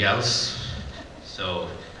somebody else. So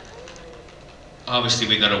obviously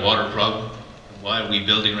we got a water problem. Why are we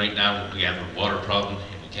building right now? We have a water problem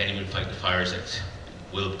and we can't even fight the fires that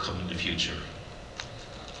will come in the future.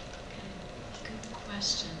 Good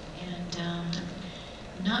question, and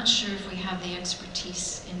I'm not sure if we have the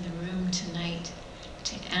expertise in the room tonight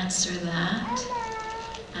to answer that.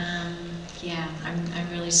 Yeah, I'm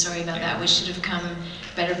really sorry about that. We should have come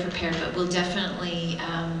better prepared, but we'll definitely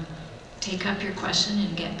take up your question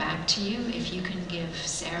and get back to you. If you can give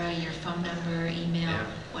Sarah your phone number, email,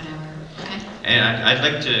 whatever, okay? And I'd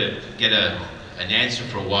like to get an answer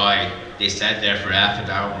for why they sat there for half an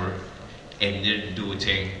hour and didn't do a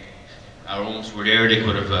thing. Our homes were there, they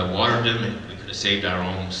could have watered them and we could have saved our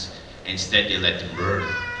homes. Instead, they let them burn.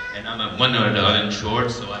 And I'm one of the uninsured,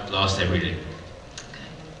 so I've lost everything.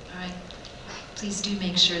 Please do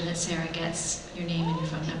make sure that Sarah gets your name and your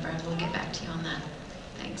phone number, and we'll get back to you on that.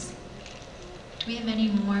 Thanks. Do we have any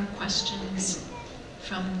more questions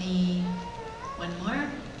from the... One more?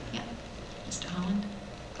 Yeah, Mr. Holland.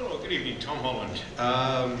 Hello, good evening, Tom Holland.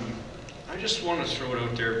 I just want to throw it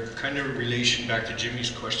out there, kind of in relation back to Jimmy's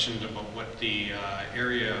question about what the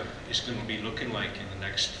area is going to be looking like in the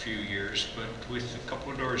next few years, but with a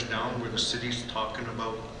couple of doors down where the city's talking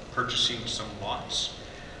about purchasing some lots,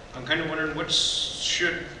 I'm kind of wondering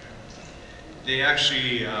should they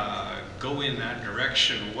actually go in that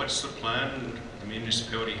direction? What's the plan the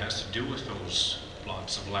municipality has to do with those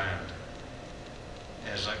plots of land?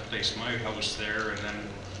 As I place my house there, and then,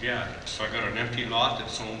 yeah, so I got an empty lot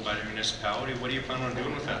that's owned by the municipality. What do you plan on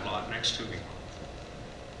doing with that lot next to me?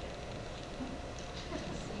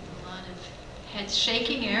 A lot of heads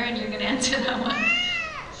shaking. Aaron, you're going to answer that one.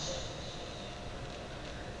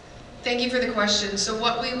 Thank you for the question. So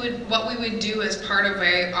what we would do as part of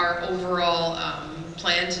our overall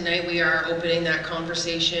plan tonight, we are opening that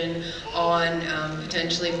conversation on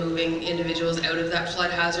potentially moving individuals out of that flood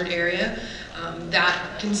hazard area.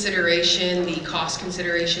 That consideration, the cost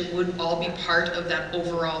consideration, would all be part of that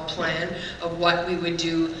overall plan of what we would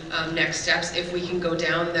do next steps if we can go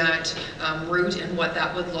down that route, and what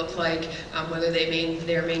that would look like, whether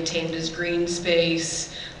they're maintained as green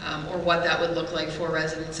space, or what that would look like for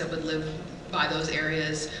residents that would live by those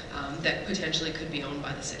areas that potentially could be owned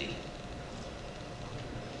by the city.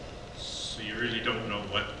 So you really don't know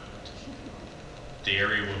what the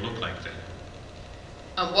area will look like then?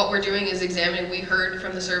 What we're doing is examining. We heard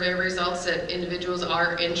from the survey results that individuals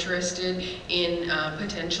are interested in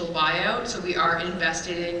potential buyout, so we are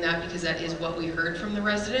investigating that because that is what we heard from the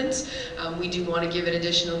residents. We do want to give it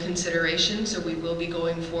additional consideration, so we will be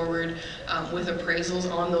going forward with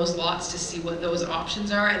appraisals on those lots to see what those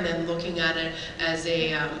options are, and then looking at it as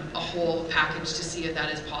a whole package to see if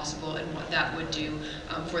that is possible and what that would do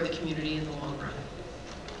for the community in the long run.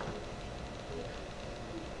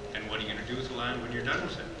 What are you going to do with the land when you're done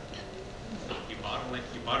with it? You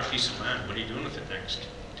bought a piece of land. What are you doing with it next?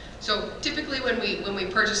 So typically when we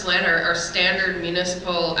purchase land, our standard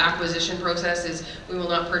municipal acquisition process is we will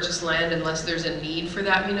not purchase land unless there's a need for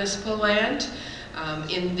that municipal land.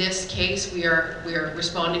 In this case, we are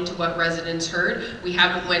responding to what residents heard. We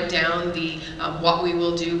haven't went down the what we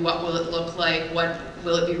will do, what will it look like, what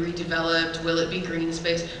will it be redeveloped, will it be green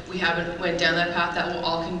space. We haven't went down that path. That will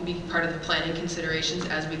all be part of the planning considerations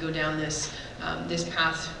as we go down this this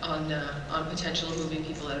path on potential of moving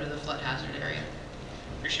people out of the flood hazard area.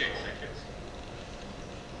 Appreciate it. Thank you.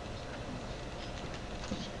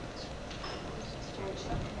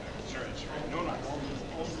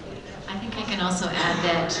 I think I can also add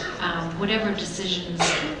that whatever decisions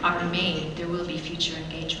are made, there will be future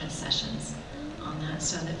engagement sessions on that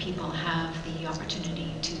so that people have the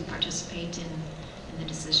opportunity to participate in the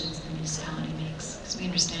decisions the municipality makes. Because we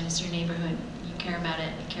understand it's your neighborhood, you care about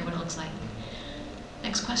it, you care what it looks like.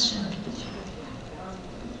 Next question.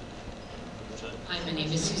 Hi, my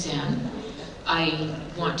name is Suzanne. I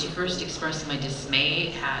want to first express my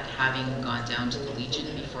dismay at having gone down to the Legion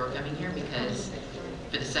before coming here, because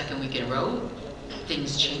for the second week in a row,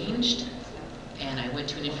 things changed, and I went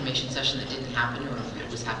to an information session that didn't happen, or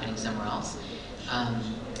it was happening somewhere else.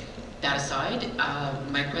 That aside,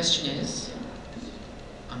 my question is,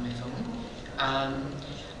 on my phone,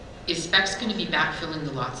 is Specs going to be backfilling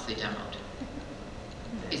the lots they demoed?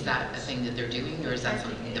 Is that a thing that they're doing, or is that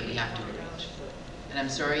something that we have to arrange? And I'm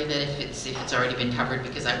sorry that if it's already been covered,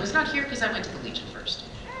 because I was not here because I went to the Legion first.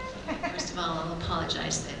 First of all, I'll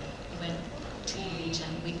apologize that we went to the Legion.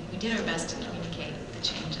 We did our best to communicate the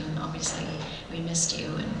change, and obviously we missed you.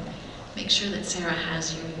 And make sure that Sarah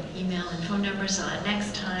has your email and phone number so that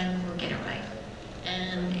next time we'll get it right.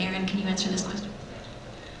 And Aaron, can you answer this question?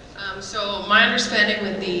 So my understanding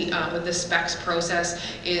with the specs process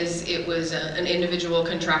is it was an individual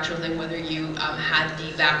contractual thing, whether you had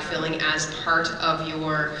the backfilling as part of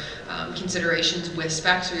your considerations with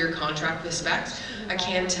specs or your contract with specs. I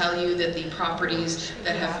can tell you that the properties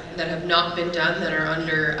that have not been done, that are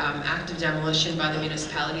under active demolition by the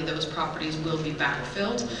municipality, those properties will be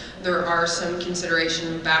backfilled. There are some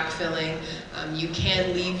consideration of backfilling. You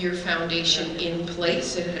can leave your foundation in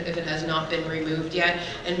place if it has not been removed yet,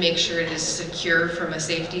 and make sure it is secure from a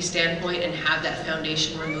safety standpoint, and have that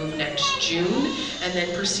foundation removed next June, and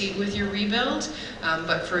then proceed with your rebuild.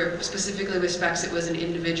 But for specifically with specs, it was an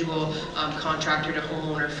individual contractor to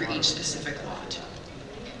homeowner for each specific lot.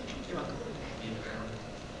 You're welcome.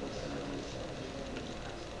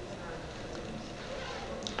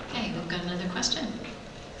 Okay, we've got another question.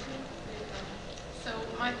 So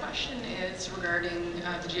my question is regarding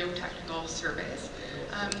the geotechnical surveys.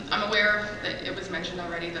 I'm aware that it was mentioned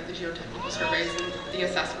already that the geotechnical surveys and the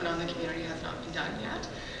assessment on the community has not been done yet.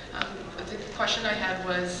 But the question I had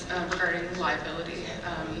was regarding liability.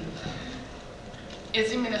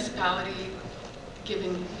 Is the municipality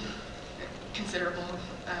giving considerable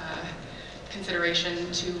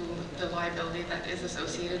consideration to the liability that is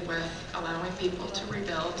associated with allowing people to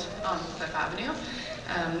rebuild on Fifth Avenue?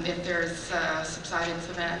 If there's a subsidence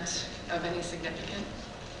event of any significant,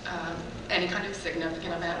 any kind of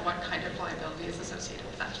significant event, what kind of liability is associated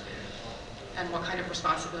with that? And what kind of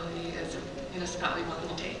responsibility is a municipality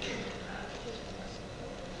willing to take?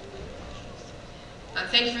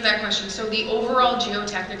 Thank you for that question. So the overall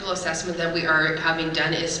geotechnical assessment that we are having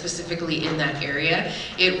done is specifically in that area.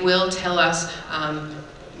 It will tell us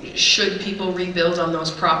should people rebuild on those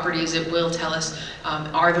properties. It will tell us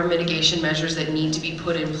are there mitigation measures that need to be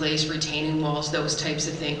put in place, retaining walls, those types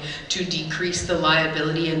of things, to decrease the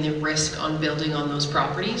liability and the risk on building on those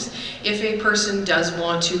properties. If a person does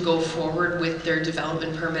want to go forward with their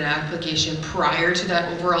development permit application prior to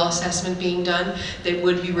that overall assessment being done, they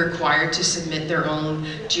would be required to submit their own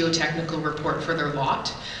geotechnical report for their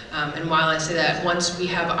lot. And while I say that, once we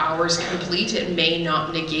have ours complete, it may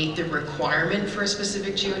not negate the requirement for a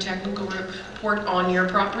specific geotechnical report on your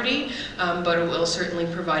property, but it will certainly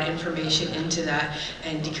provide information into that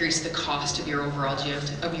and decrease the cost of your overall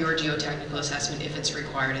geotechnical assessment if it's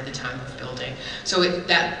required at the time of building. So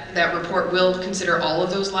that report will consider all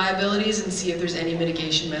of those liabilities and see if there's any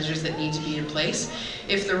mitigation measures that need to be in place.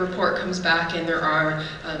 If the report comes back and there are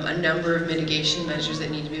a number of mitigation measures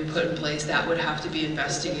that need to be put in place, that would have to be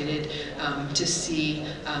investigated to see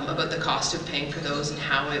about the cost of paying for those and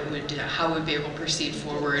how it would be able to proceed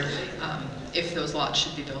forward if those lots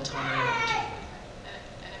should be built on or not.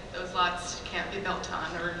 And if those lots can't be built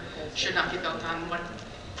on or should not be built on, what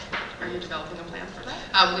are you developing a plan for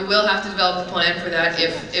that? We will have to develop a plan for that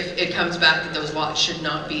if it comes back that those lots should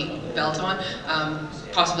not be built on.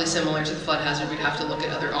 Possibly similar to the flood hazard, we'd have to look at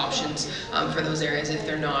other options for those areas if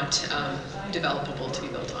they're not developable to be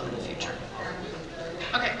built on in the future.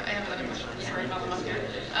 Okay, I have another question. Sorry about them up here.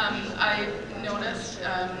 I noticed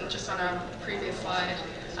just on a previous slide,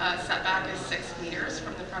 setback is 6 meters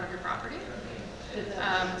from the front of your property.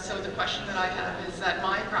 So the question that I have is that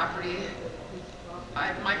my property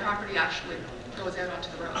actually goes out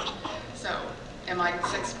onto the road. So am I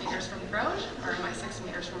 6 meters from the road, or am I 6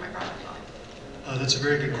 meters from my property line? That's a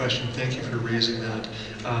very good question. Thank you for raising that.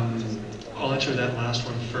 I'll answer that last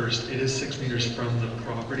one first. It is 6 meters from the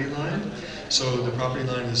property line. So the property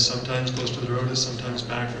line is sometimes close to the road, is sometimes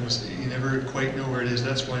back from us. You never quite know where it is.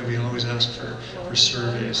 That's why we always ask for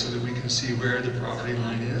surveys so that we can see where the property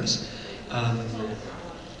line is.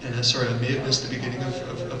 And sorry, I may have missed the beginning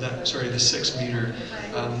of that, sorry, the 6 meter.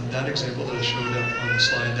 That example that I showed up on the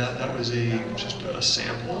slide, that was just a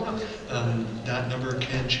sample. That number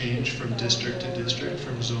can change from district to district,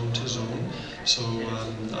 from zone to zone. So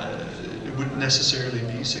it wouldn't necessarily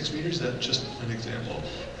be 6 meters, that's just an example.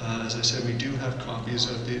 As I said, we do have copies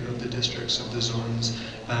of the districts, of the zones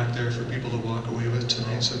back there for people to walk away with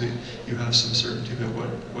tonight so that you have some certainty about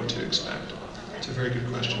what to expect. It's a very good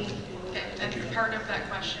question. And part of that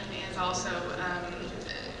question is also,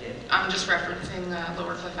 I'm just referencing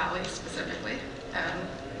Lower Cliff Valley specifically,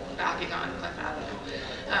 backing on Cliff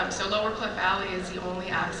Avenue. So Lower Cliff Valley is the only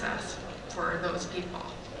access for those people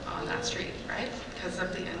on that street, right? Because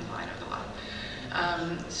of the incline of the lot.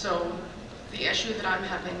 So the issue that I'm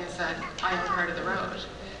having is that I am part of the road,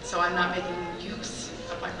 so I'm not making use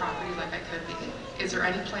of my property like I could be. Is there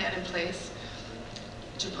any plan in place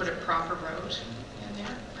to put a proper road in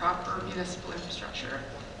there, proper municipal infrastructure?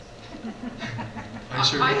 I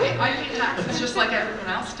pay taxes just like everyone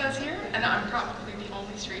else does here, and I'm probably the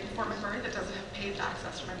only street in Fort McMurray that doesn't have paved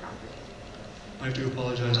access to my property. I do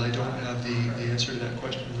apologize, I don't have the answer to that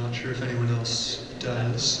question. I'm not sure if anyone else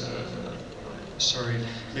does. Sorry,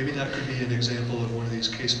 maybe that could be an example of one of these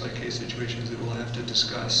case-by-case situations that we'll have to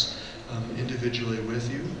discuss individually with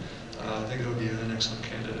you. I think that would be an excellent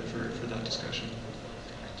candidate for that discussion.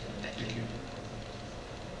 Thank you.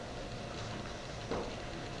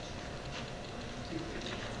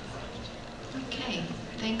 Okay,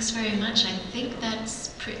 thanks very much. I think that's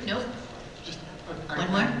pretty, nope.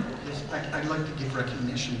 One more? Yes, I'd like to give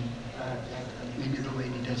recognition. Maybe the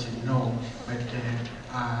lady doesn't know, but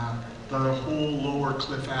the whole Lower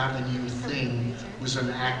Cliff Avenue thing was an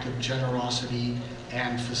act of generosity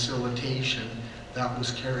and facilitation that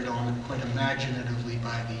was carried on quite imaginatively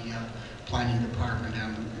by the planning department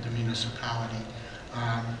and the municipality.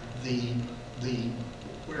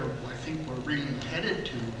 Where I think we're really headed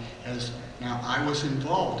to is, now I was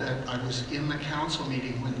involved, I was in the council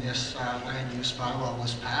meeting when this land use bylaw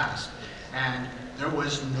was passed, and there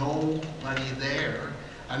was nobody there,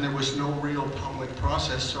 and there was no real public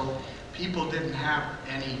process, so people didn't have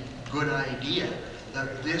any good idea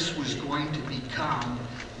that this was going to become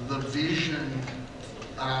the vision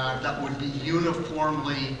that would be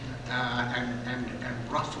uniformly and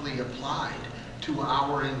roughly applied to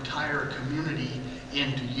our entire community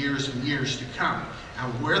into years and years to come.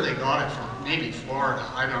 And where they got it from, maybe Florida,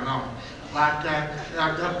 I don't know. But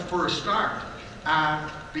for a start,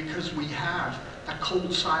 because we have a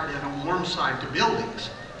cold side and a warm side to buildings,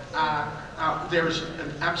 there's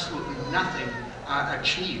absolutely nothing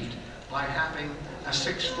achieved by having a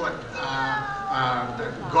 6-foot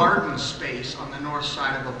garden space on the north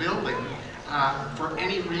side of a building for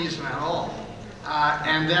any reason at all.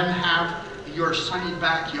 And then have your sunny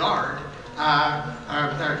backyard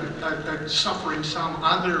suffering some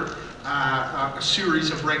other series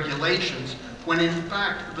of regulations, when in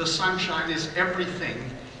fact the sunshine is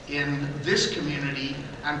everything in this community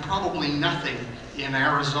and probably nothing in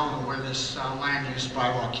Arizona, where this land use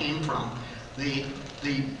bylaw came from.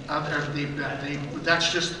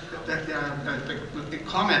 That's just the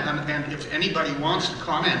comment, and if anybody wants to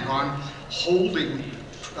comment on holding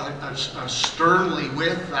sternly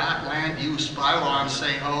with that land use bylaw and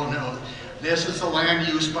saying, oh no, this is the land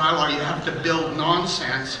use bylaw, you have to build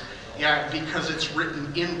nonsense, yeah, because it's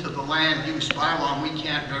written into the land use bylaw and we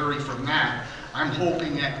can't vary from that. I'm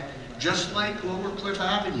hoping that just like Lower Cliff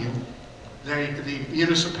Avenue, the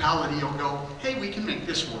municipality will go, hey, we can make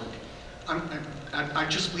this work. I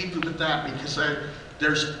just leave it with that, because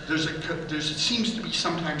there seems to be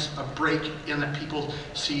sometimes a break in that people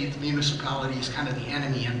see the municipality as kind of the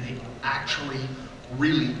enemy, and they actually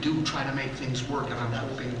really do try to make things work, and I'm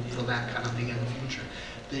hoping for that kind of thing in the future.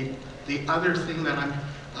 The other thing that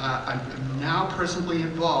I'm now presently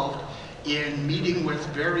involved in meeting with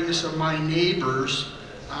various of my neighbors,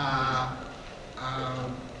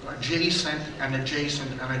 adjacent and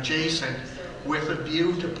adjacent and adjacent, with a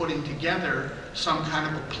view to putting together some kind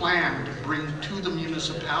of a plan to bring to the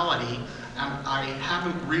municipality. And I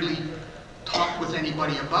haven't really talked with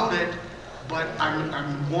anybody about it, but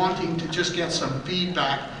I'm wanting to just get some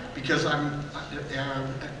feedback, because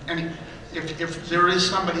if there is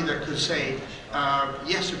somebody that could say,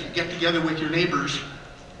 yes, if you get together with your neighbors,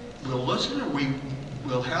 we'll listen, or we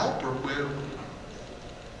will help, or we'll...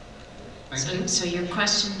 Thank you. So your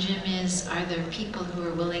question, Jim, is, are there people who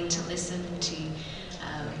are willing to listen to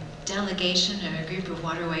delegation or a group of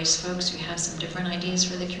Waterways folks who have some different ideas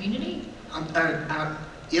for the community?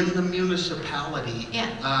 In the municipality, Yeah.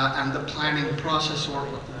 and the planning process or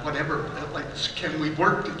whatever, like, can we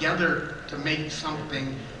work together to make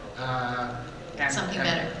something Something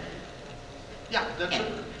better. Yeah,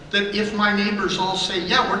 that if my neighbors all say,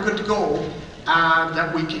 yeah, we're good to go,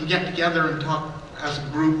 that we can get together and talk as a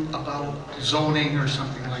group about zoning or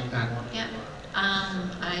something like that. Yeah.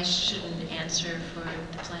 I shouldn't answer for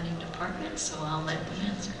the planning department, so I'll let them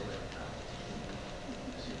answer.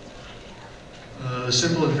 The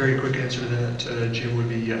simple and very quick answer to that, Jim, would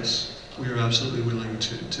be yes. We are absolutely willing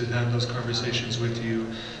to have those conversations with you,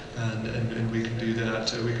 and we can do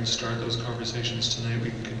that. We can start those conversations tonight. We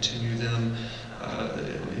can continue them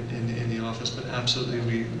in the office, but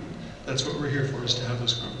absolutely, that's what we're here for, is to have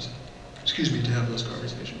those conversations. Excuse me, to have those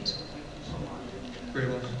conversations. Very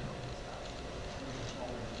welcome.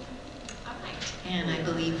 All right. And I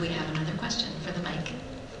believe we have another question for the mic.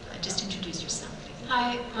 Just introduce yourself.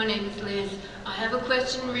 Hi, my name is Liz. I have a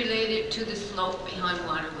question related to the slope behind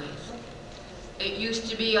Waterways. It used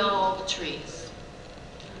to be all trees,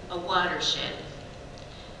 a watershed.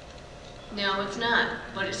 Now it's not,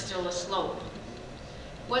 but it's still a slope.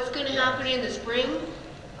 What's going to happen in the spring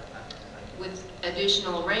with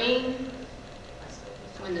additional rain,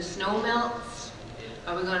 when the snow melts?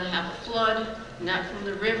 Are we going to have a flood, not from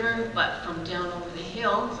the river, but from down over the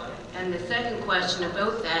hill? And the second question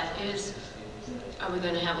about that is, are we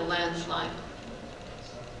going to have a landslide?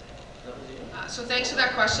 So thanks for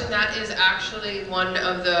that question. That is actually one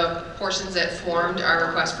of the portions that formed our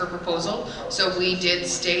request for proposal. So we did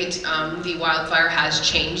state the wildfire has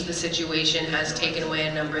changed the situation, has taken away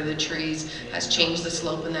a number of the trees, has changed the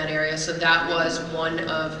slope in that area. So that was one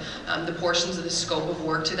of the portions of the scope of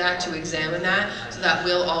work to that, to examine that. So that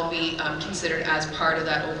will all be considered as part of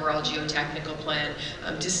that overall geotechnical plan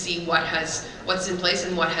to see what's in place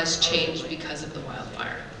and what has changed because of the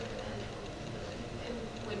wildfire.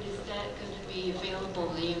 Available,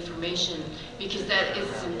 the information, because that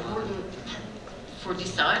is important for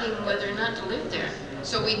deciding whether or not to live there.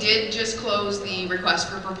 So we did just close the request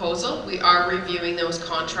for proposal. We are reviewing those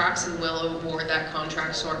contracts and will award that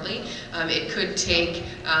contract shortly. It could take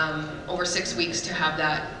over 6 weeks to have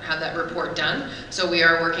that report done. So we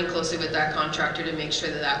are working closely with that contractor to make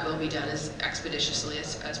sure that that will be done as expeditiously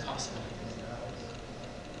as possible.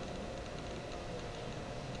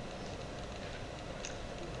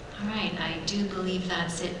 All right, I do believe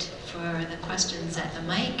that's it for the questions at the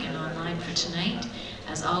mic and online for tonight.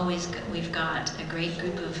 As always, we've got a great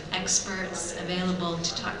group of experts available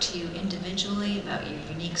to talk to you individually about your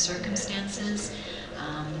unique circumstances.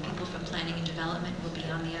 The people from Planning and Development will be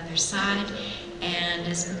on the other side. And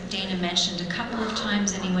as Dana mentioned a couple of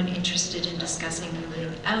times, anyone interested in discussing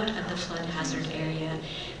moving out of the flood hazard area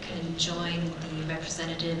can join the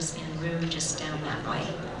representatives in a room just down that way.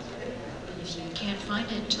 If you can't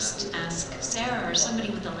find it, just ask Sarah or somebody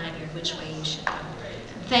with a lanyard which way you should go.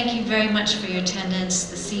 Thank you very much for your attendance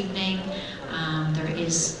this evening. There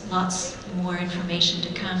is lots more information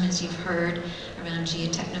to come, as you've heard, around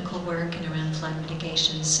geotechnical work and around flood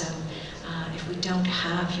mitigation. So if we don't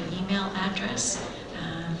have your email address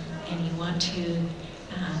and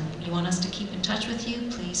you want us to keep in touch with you,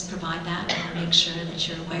 please provide that and make sure that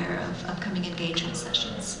you're aware of upcoming engagement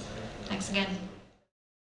sessions. Thanks again.